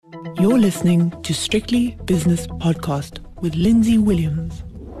You're listening to Strictly Business Podcast with Lindsay Williams.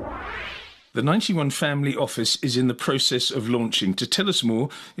 The 91 Family Office is in the process of launching. To tell us more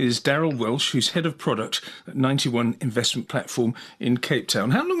is Daryll Welsh, who's Head of Product at 91 Investment Platform in Cape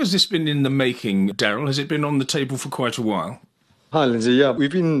Town. How long has this been in the making, Daryll? Has it been on the table for quite a while? Hi, Lindsay. Yeah,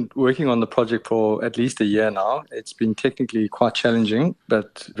 we've been working on the project for at least a year now. It's been technically quite challenging,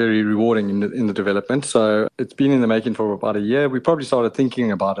 but very rewarding in the development. So it's been in the making for about a year. We probably started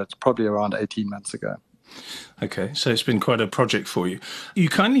thinking about it probably around 18 months ago. Okay, so it's been quite a project for you. You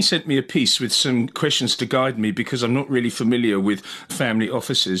kindly sent me a piece with some questions to guide me because I'm not really familiar with family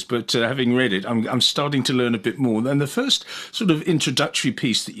offices, but having read it, I'm starting to learn a bit more. And the first sort of introductory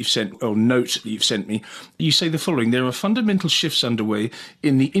piece that you've sent, or note that you've sent me, you say the following: there are fundamental shifts underway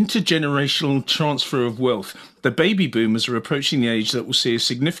in the intergenerational transfer of wealth. The baby boomers are approaching the age that will see a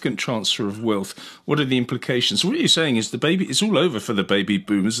significant transfer of wealth. What are the implications? So what you're saying is it's all over for the baby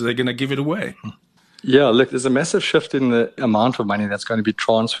boomers. They're going to give it away. Yeah, look, there's a massive shift in the amount of money that's going to be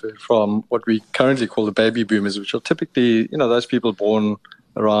transferred from what we currently call the baby boomers, which are typically, those people born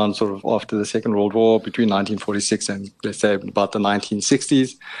around sort of after the Second World War, between 1946 and, let's say, about the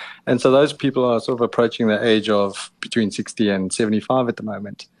 1960s. And so those people are sort of approaching the age of between 60 and 75 at the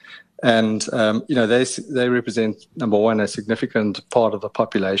moment. And, they represent, number one, a significant part of the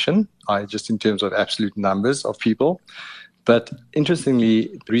population, just in terms of absolute numbers of people. But interestingly,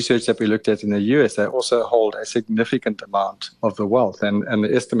 the research that we looked at in the US, they also hold a significant amount of the wealth. And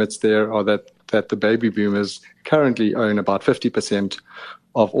the estimates there are that the baby boomers currently own about 50%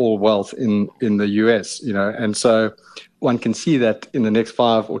 of all wealth in the US, And so one can see that in the next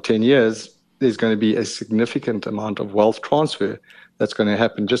 5 or 10 years, there's going to be a significant amount of wealth transfer that's going to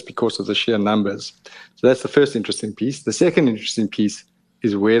happen just because of the sheer numbers. So that's the first interesting piece. The second interesting piece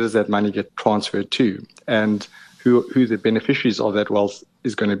is, where does that money get transferred to? And who the beneficiaries of that wealth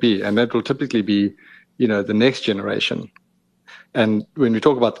is going to be. And that will typically be, the next generation. And when we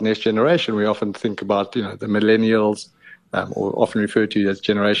talk about the next generation, we often think about, the millennials, or often referred to as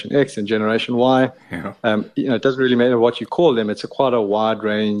Generation X and Generation Y. Yeah. It doesn't really matter what you call them. It's quite a wide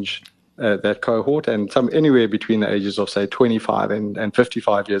range, that cohort, and some anywhere between the ages of, say, 25 and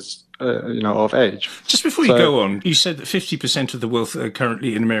 55 years, of age. Just before you go on, you said that 50% of the wealth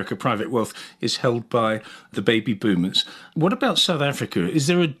currently in America, private wealth, is held by the baby boomers. What about South Africa? Is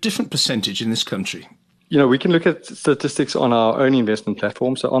there a different percentage in this country? We can look at statistics on our own investment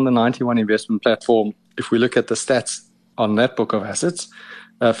platform. So on the 91 investment platform, if we look at the stats on that book of assets,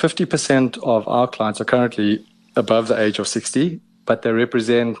 50% of our clients are currently above the age of 60, but they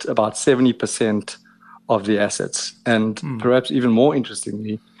represent about 70% of the assets. And perhaps even more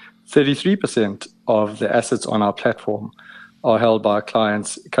interestingly, 33% of the assets on our platform are held by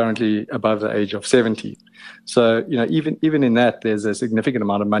clients currently above the age of 70. So, even in that, there's a significant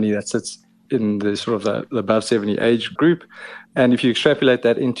amount of money that sits in the sort of the above 70 age group. And if you extrapolate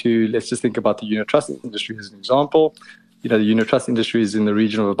that into, let's just think about the unit trust industry as an example. The unit trust industry is in the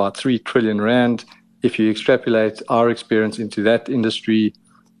region of about 3 trillion rand. If you extrapolate our experience into that industry,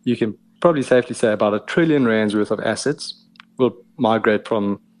 you can probably safely say about 1 trillion rands worth of assets will migrate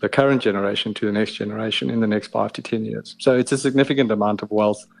from the current generation to the next generation in the next 5 to 10 years. So it's a significant amount of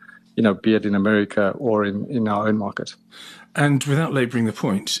wealth, be it in America or in our own market. And without labouring the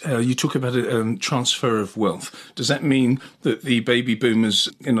point, you talk about a transfer of wealth. Does that mean that the baby boomers,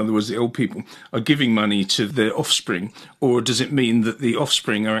 in other words, the old people, are giving money to their offspring, or does it mean that the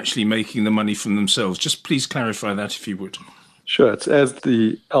offspring are actually making the money from themselves? Just please clarify that if you would. Sure. It's as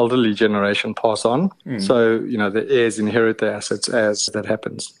the elderly generation pass on. So, the heirs inherit their assets as that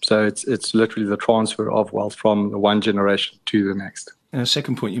happens. So it's literally the transfer of wealth from the one generation to the next. And the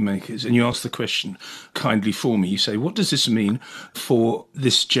second point you make is, and you ask the question kindly for me, you say, what does this mean for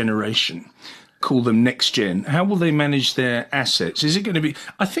this generation? Call them next gen. How will they manage their assets? Is it going to be,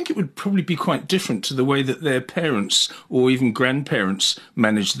 I think it would probably be quite different to the way that their parents or even grandparents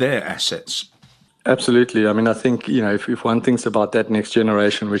manage their assets. Absolutely. I mean, I think, if one thinks about that next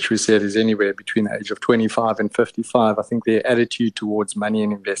generation, which we said is anywhere between the age of 25 and 55, I think their attitude towards money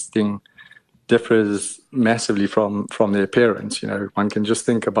and investing differs massively from their parents. One can just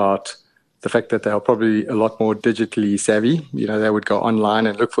think about the fact that they are probably a lot more digitally savvy. They would go online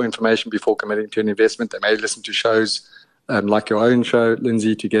and look for information before committing to an investment. They may listen to shows like your own show,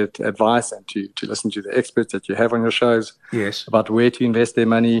 Lindsay, to get advice and to listen to the experts that you have on your shows. Yes. About where to invest their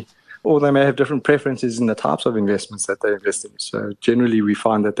money. Or they may have different preferences in the types of investments that they invest in. So generally, we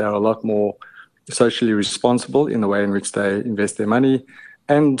find that they're a lot more socially responsible in the way in which they invest their money.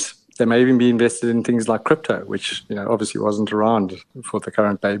 And They may even be invested in things like crypto, which obviously wasn't around for the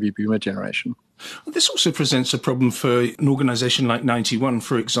current baby boomer generation. Well, this also presents a problem for an organisation like 91,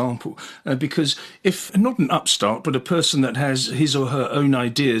 for example, because if not an upstart, but a person that has his or her own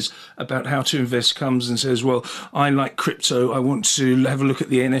ideas about how to invest comes and says, well, I like crypto, I want to have a look at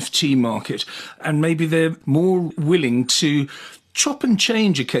the NFT market, and maybe they're more willing to chop and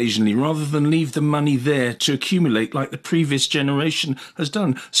change occasionally rather than leave the money there to accumulate like the previous generation has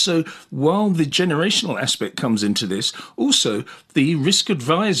done. So while the generational aspect comes into this, also the risk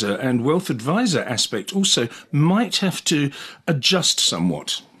advisor and wealth advisor aspect also might have to adjust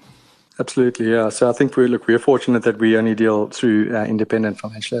somewhat. Absolutely, yeah. So I think we're fortunate that we only deal through independent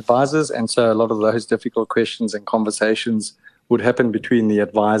financial advisors, and so a lot of those difficult questions and conversations would happen between the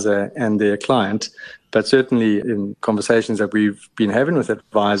advisor and their client. But certainly in conversations that we've been having with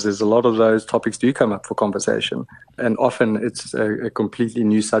advisors, a lot of those topics do come up for conversation. And often it's a completely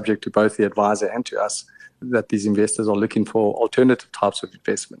new subject to both the advisor and to us, that these investors are looking for alternative types of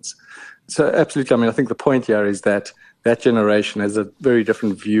investments. So absolutely, I think the point here is that generation has a very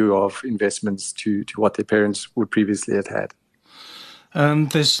different view of investments to what their parents would previously have had.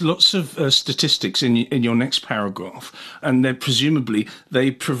 There's lots of statistics in your next paragraph, and then presumably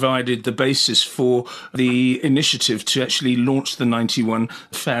they provided the basis for the initiative to actually launch the 91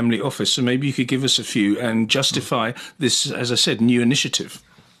 Family Office. So maybe you could give us a few and justify this, as I said, new initiative.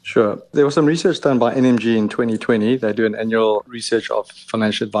 Sure. There was some research done by NMG in 2020. They do an annual research of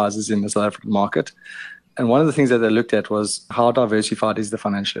financial advisors in the South African market. And one of the things that they looked at was how diversified is the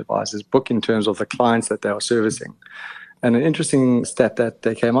financial advisors book in terms of the clients that they are servicing. And an interesting stat that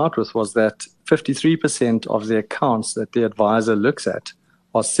they came out with was that 53% of the accounts that the advisor looks at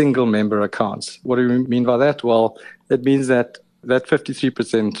are single member accounts. What do we mean by that? Well, it means that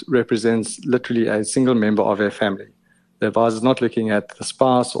 53% represents literally a single member of a family. The advisor is not looking at the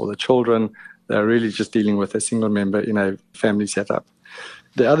spouse or the children. They're really just dealing with a single member in a family setup.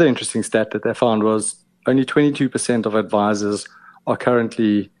 The other interesting stat that they found was only 22% of advisors are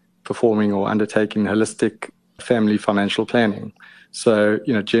currently performing or undertaking holistic family financial planning. So,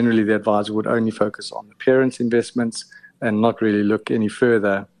 generally the advisor would only focus on the parents' investments and not really look any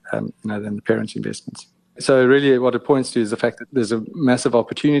further, than the parents' investments. So really what it points to is the fact that there's a massive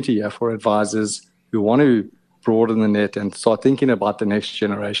opportunity here for advisors who want to broaden the net and start thinking about the next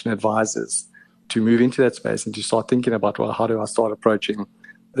generation advisors to move into that space and to start thinking about, well, how do I start approaching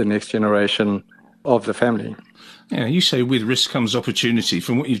the next generation of the family? Yeah, you say with risk comes opportunity.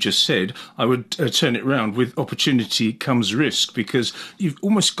 From what you've just said, I would turn it around. With opportunity comes risk, because you've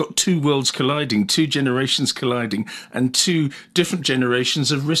almost got two worlds colliding, two generations colliding, and two different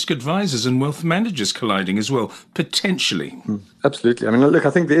generations of risk advisors and wealth managers colliding as well, potentially. Absolutely. Look, I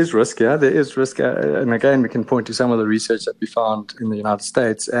think there is risk. Yeah, there is risk. And again, we can point to some of the research that we found in the United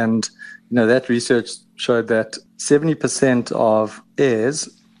States. And, that research showed that 70% of heirs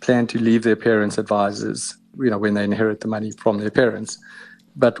plan to leave their parents' advisors, when they inherit the money from their parents.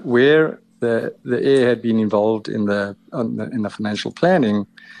 But where the heir had been involved in the financial planning,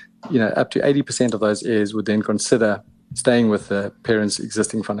 up to 80% of those heirs would then consider staying with the parents'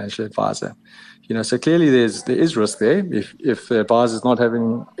 existing financial advisor. So clearly there is risk there. If the advisor is not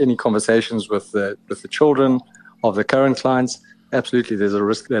having any conversations with the children of the current clients, absolutely there's a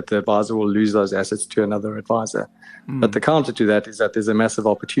risk that the advisor will lose those assets to another advisor. But the counter to that is that there's a massive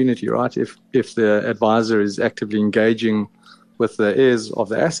opportunity, right? If the advisor is actively engaging with the heirs of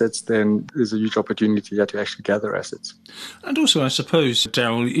the assets, then there's a huge opportunity to actually gather assets. And also, I suppose,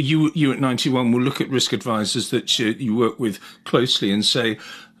 Daryll, you at 91 will look at risk advisors that you work with closely and say,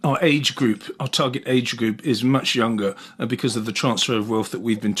 our target age group is much younger because of the transfer of wealth that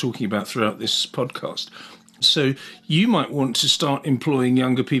we've been talking about throughout this podcast. So you might want to start employing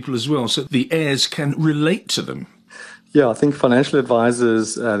younger people as well, so the heirs can relate to them. Yeah, I think financial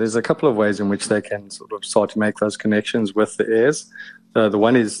advisors, there's a couple of ways in which they can sort of start to make those connections with the heirs. The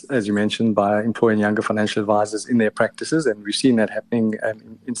one is, as you mentioned, by employing younger financial advisors in their practices, and we've seen that happening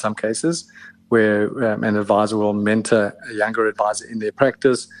in some cases, where an advisor will mentor a younger advisor in their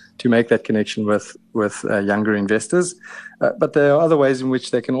practice to make that connection with younger investors. But there are other ways in which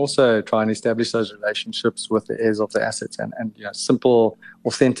they can also try and establish those relationships with the heirs of the assets, and simple,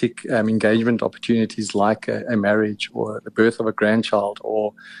 authentic engagement opportunities like a marriage or the birth of a grandchild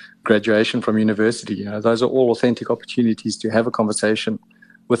or graduation from university. Those are all authentic opportunities to have a conversation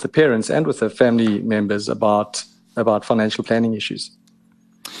with the parents and with the family members about financial planning issues.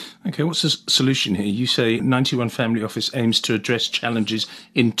 Okay, what's the solution here? You say 91 Family Office aims to address challenges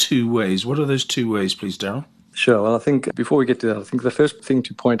in two ways. What are those two ways, please, Daryll? Sure. Well, I think before we get to that, I think the first thing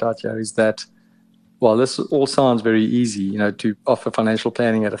to point out here is that while this all sounds very easy, to offer financial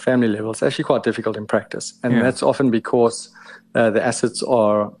planning at a family level, it's actually quite difficult in practice. And that's often because the assets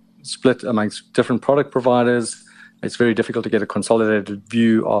are split amongst different product providers. It's very difficult to get a consolidated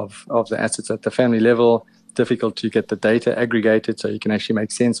view of the assets at the family level, difficult to get the data aggregated so you can actually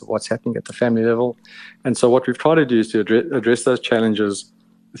make sense of what's happening at the family level. And so what we've tried to do is to address those challenges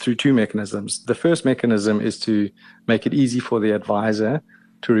through two mechanisms. The first mechanism is to make it easy for the advisor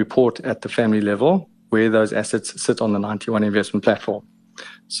to report at the family level where those assets sit on the 91 investment platform.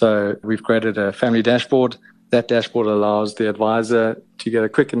 So we've created a family dashboard. That dashboard allows the advisor to get a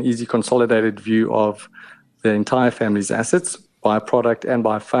quick and easy consolidated view of the entire family's assets by product and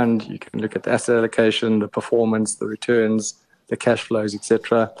by fund. You can look at the asset allocation, the performance, the returns, the cash flows,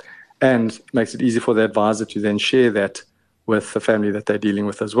 etc., and makes it easy for the advisor to then share that with the family that they're dealing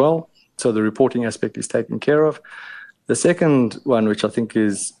with as well. So the reporting aspect is taken care of. The second one, which I think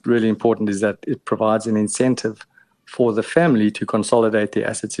is really important, is that it provides an incentive for the family to consolidate their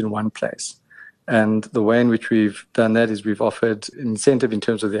assets in one place. And the way in which we've done that is we've offered an incentive in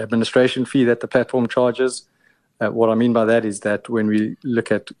terms of the administration fee that the platform charges. What I mean by that is that when we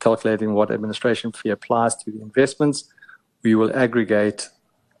look at calculating what administration fee applies to the investments, we will aggregate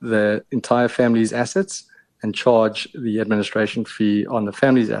the entire family's assets and charge the administration fee on the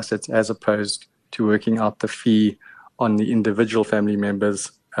family's assets as opposed to working out the fee on the individual family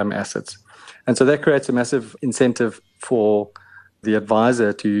members' assets. And so that creates a massive incentive for the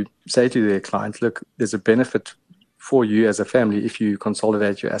advisor to say to their clients, look, there's a benefit for you as a family if you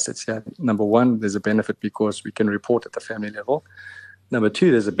consolidate your assets here. Number one, there's a benefit because we can report at the family level. Number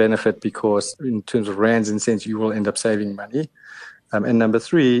two, there's a benefit because in terms of rands and cents, you will end up saving money. And number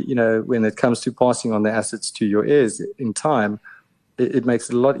three, when it comes to passing on the assets to your heirs in time, it makes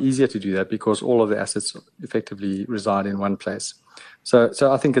it a lot easier to do that because all of the assets effectively reside in one place. So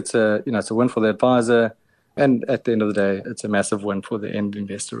I think it's a win for the advisor, and at the end of the day, it's a massive win for the end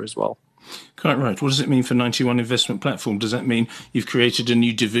investor as well. Quite right. What does it mean for 91 Investment Platform? Does that mean you've created a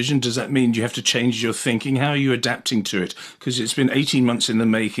new division? Does that mean you have to change your thinking? How are you adapting to it? Because it's been 18 months in the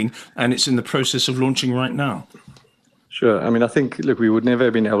making, and it's in the process of launching right now. Sure. I think, we would never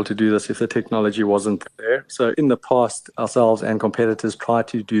have been able to do this if the technology wasn't there. So in the past, ourselves and competitors tried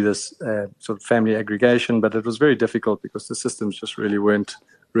to do this sort of family aggregation, but it was very difficult because the systems just really weren't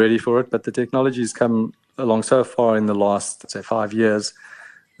ready for it. But the technology has come along so far in the last, say, 5 years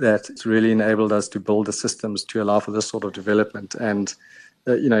that it's really enabled us to build the systems to allow for this sort of development. And,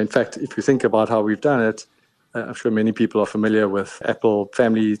 in fact, if you think about how we've done it, I'm sure many people are familiar with Apple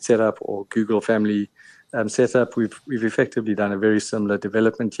Family Setup or Google Family setup. We've effectively done a very similar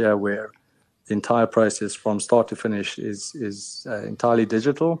development here where the entire process from start to finish is entirely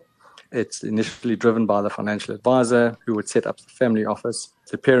digital. It's initially driven by the financial advisor who would set up the family office.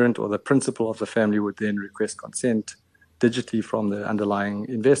 The parent or the principal of the family would then request consent digitally from the underlying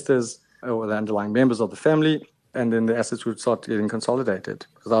investors or the underlying members of the family, and then the assets would start getting consolidated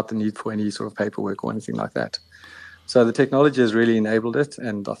without the need for any sort of paperwork or anything like that. So the technology has really enabled it,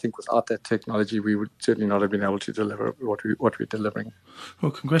 and I think without that technology, we would certainly not have been able to deliver what we're delivering.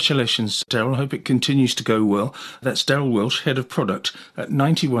 Well, congratulations, Daryll. I hope it continues to go well. That's Daryll Welsh, Head of Product at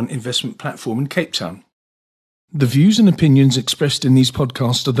 91 Investment Platform in Cape Town. The views and opinions expressed in these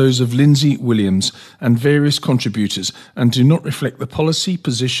podcasts are those of Lindsay Williams and various contributors and do not reflect the policy,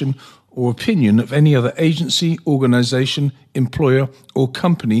 position, or opinion of any other agency, organisation, employer or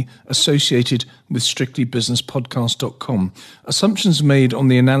company associated with strictlybusinesspodcast.com. Assumptions made on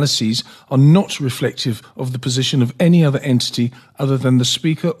the analyses are not reflective of the position of any other entity other than the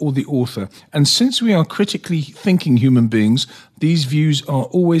speaker or the author. And since we are critically thinking human beings, these views are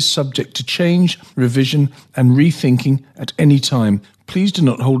always subject to change, revision and rethinking at any time. Please do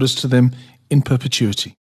not hold us to them in perpetuity.